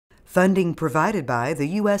Funding provided by the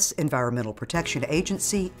U.S. Environmental Protection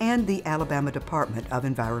Agency and the Alabama Department of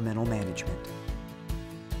Environmental Management.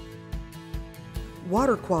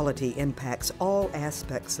 Water quality impacts all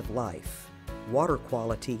aspects of life. Water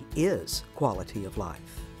quality is quality of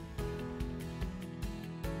life.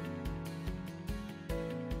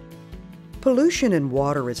 Pollution in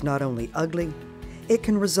water is not only ugly, it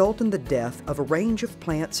can result in the death of a range of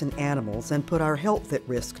plants and animals and put our health at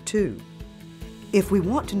risk too. If we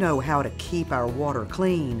want to know how to keep our water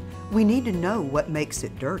clean, we need to know what makes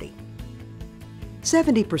it dirty.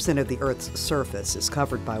 70% of the Earth's surface is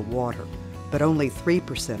covered by water, but only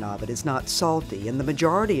 3% of it is not salty, and the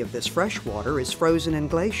majority of this fresh water is frozen in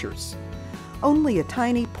glaciers. Only a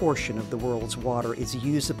tiny portion of the world's water is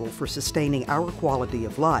usable for sustaining our quality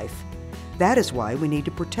of life. That is why we need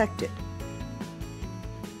to protect it.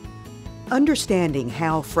 Understanding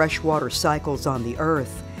how fresh water cycles on the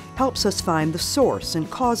Earth helps us find the source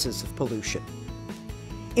and causes of pollution.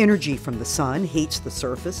 Energy from the sun heats the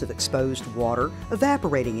surface of exposed water,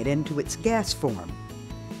 evaporating it into its gas form.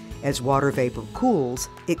 As water vapor cools,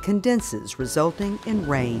 it condenses, resulting in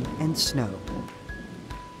rain and snow.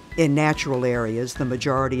 In natural areas, the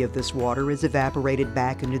majority of this water is evaporated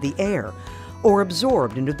back into the air or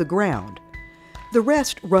absorbed into the ground. The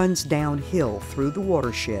rest runs downhill through the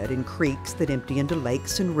watershed in creeks that empty into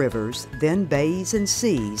lakes and rivers, then bays and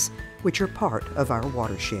seas, which are part of our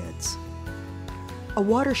watersheds. A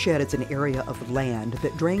watershed is an area of land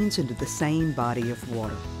that drains into the same body of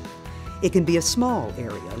water. It can be a small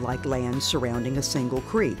area, like land surrounding a single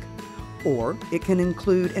creek, or it can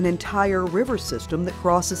include an entire river system that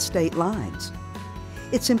crosses state lines.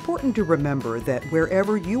 It's important to remember that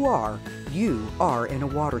wherever you are in a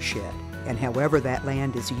watershed, and however that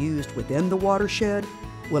land is used within the watershed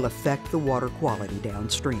will affect the water quality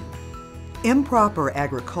downstream. Improper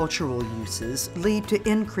agricultural uses lead to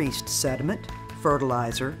increased sediment,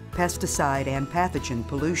 fertilizer, pesticide, and pathogen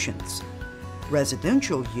pollutions.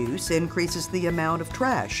 Residential use increases the amount of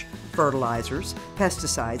trash, fertilizers,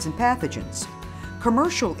 pesticides, and pathogens.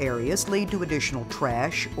 Commercial areas lead to additional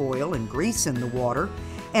trash, oil, and grease in the water,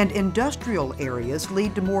 and industrial areas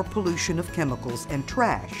lead to more pollution of chemicals and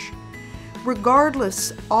trash.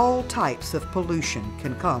 Regardless, all types of pollution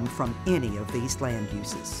can come from any of these land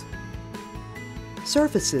uses.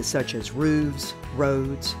 Surfaces such as roofs,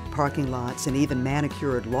 roads, parking lots, and even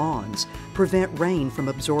manicured lawns prevent rain from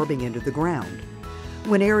absorbing into the ground.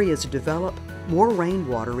 When areas develop, more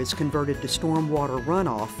rainwater is converted to stormwater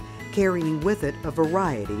runoff, carrying with it a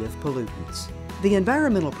variety of pollutants. The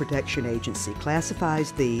Environmental Protection Agency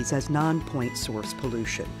classifies these as non-point-source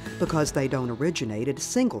pollution because they don't originate at a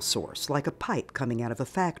single source, like a pipe coming out of a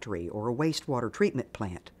factory or a wastewater treatment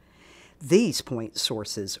plant. These point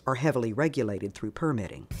sources are heavily regulated through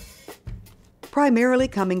permitting. Primarily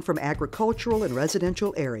coming from agricultural and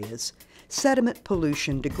residential areas, sediment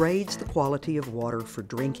pollution degrades the quality of water for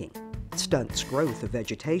drinking, stunts growth of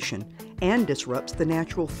vegetation, and disrupts the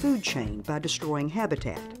natural food chain by destroying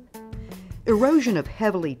habitat. Erosion of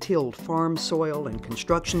heavily tilled farm soil and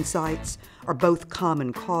construction sites are both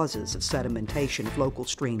common causes of sedimentation of local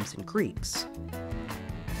streams and creeks.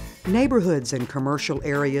 Neighborhoods and commercial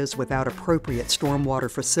areas without appropriate stormwater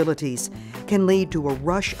facilities can lead to a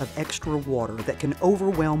rush of extra water that can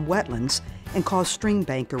overwhelm wetlands and cause stream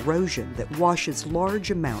bank erosion that washes large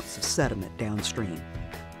amounts of sediment downstream.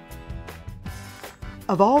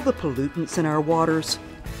 Of all the pollutants in our waters,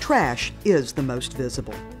 trash is the most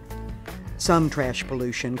visible. Some trash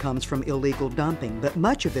pollution comes from illegal dumping, but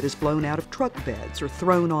much of it is blown out of truck beds or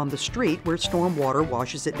thrown on the street where stormwater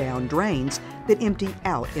washes it down drains that empty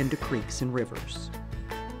out into creeks and rivers.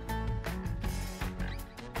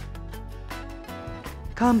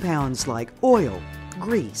 Compounds like oil,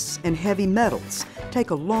 grease, and heavy metals take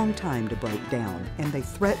a long time to break down, and they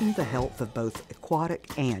threaten the health of both aquatic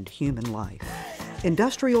and human life.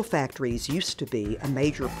 Industrial factories used to be a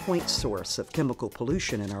major point source of chemical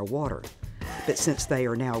pollution in our water. But since they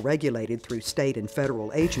are now regulated through state and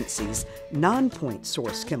federal agencies, non-point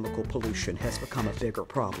source chemical pollution has become a bigger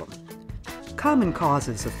problem. Common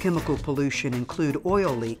causes of chemical pollution include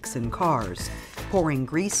oil leaks in cars, pouring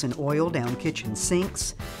grease and oil down kitchen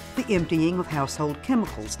sinks, the emptying of household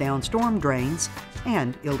chemicals down storm drains,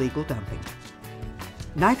 and illegal dumping.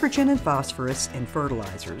 Nitrogen and phosphorus in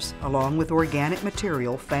fertilizers, along with organic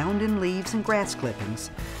material found in leaves and grass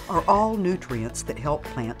clippings, are all nutrients that help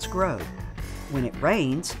plants grow. When it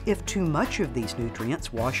rains, if too much of these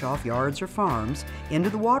nutrients wash off yards or farms into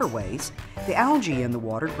the waterways, the algae in the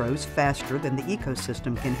water grows faster than the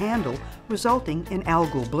ecosystem can handle, resulting in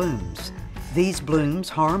algal blooms. These blooms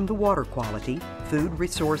harm the water quality, food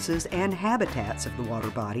resources and habitats of the water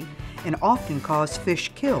body and often cause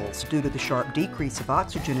fish kills due to the sharp decrease of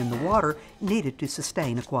oxygen in the water needed to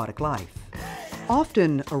sustain aquatic life.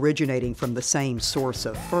 Often originating from the same source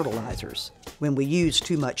of fertilizers, when we use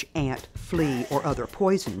too much ant, flea, or other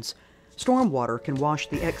poisons, stormwater can wash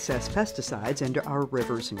the excess pesticides into our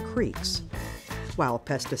rivers and creeks. While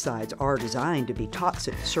pesticides are designed to be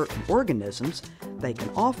toxic to certain organisms, they can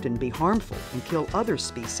often be harmful and kill other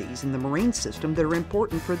species in the marine system that are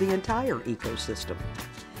important for the entire ecosystem.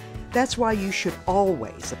 That's why you should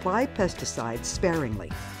always apply pesticides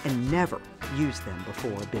sparingly and never use them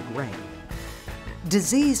before a big rain.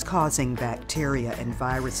 Disease-causing bacteria and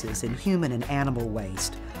viruses in human and animal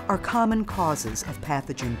waste are common causes of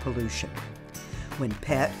pathogen pollution. When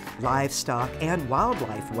pet, livestock, and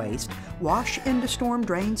wildlife waste wash into storm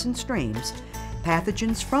drains and streams,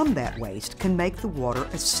 pathogens from that waste can make the water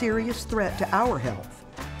a serious threat to our health.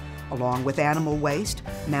 Along with animal waste,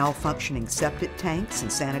 malfunctioning septic tanks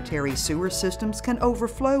and sanitary sewer systems can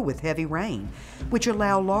overflow with heavy rain, which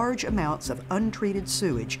allow large amounts of untreated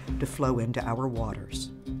sewage to flow into our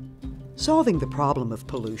waters. Solving the problem of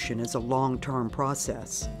pollution is a long-term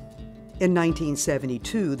process. In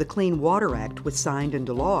 1972, the Clean Water Act was signed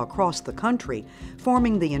into law across the country,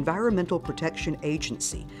 forming the Environmental Protection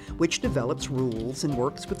Agency, which develops rules and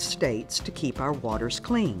works with states to keep our waters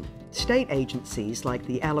clean. State agencies like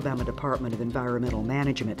the Alabama Department of Environmental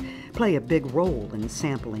Management play a big role in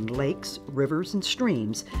sampling lakes, rivers, and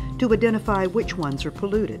streams to identify which ones are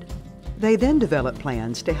polluted. They then develop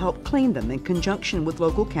plans to help clean them in conjunction with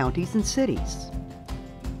local counties and cities.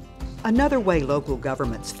 Another way local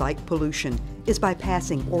governments fight pollution is by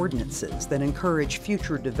passing ordinances that encourage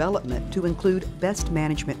future development to include best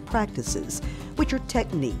management practices, which are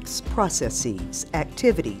techniques, processes,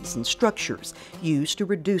 activities, and structures used to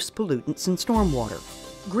reduce pollutants in stormwater.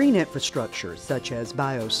 Green infrastructure, such as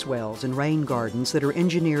bioswales and rain gardens that are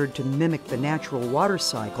engineered to mimic the natural water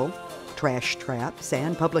cycle, trash traps,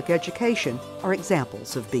 and public education are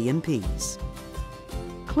examples of BMPs.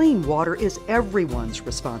 Clean water is everyone's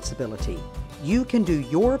responsibility. You can do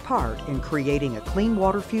your part in creating a clean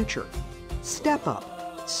water future. Step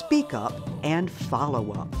up, speak up, and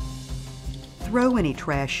follow up. Throw any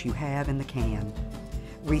trash you have in the can.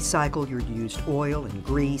 Recycle your used oil and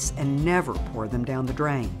grease and never pour them down the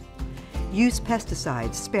drain. Use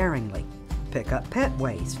pesticides sparingly. Pick up pet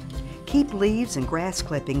waste. Keep leaves and grass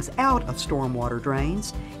clippings out of stormwater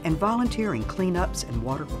drains and volunteer in cleanups and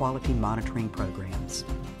water quality monitoring programs.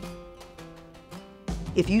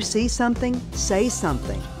 If you see something, say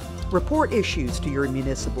something. Report issues to your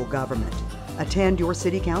municipal government. Attend your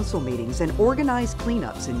city council meetings and organize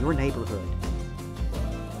cleanups in your neighborhood.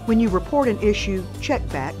 When you report an issue, check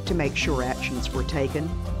back to make sure actions were taken.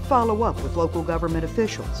 Follow up with local government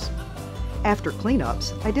officials. After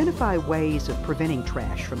cleanups, identify ways of preventing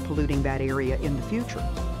trash from polluting that area in the future.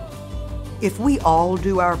 If we all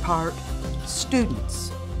do our part, students,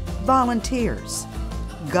 volunteers,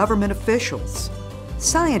 government officials,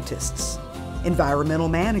 scientists, environmental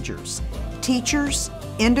managers, teachers,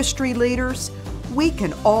 industry leaders, we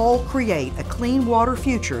can all create a clean water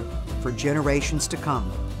future for generations to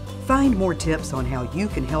come. Find more tips on how you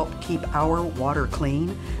can help keep our water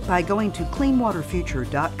clean by going to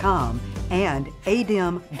cleanwaterfuture.com and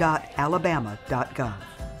adem.alabama.gov.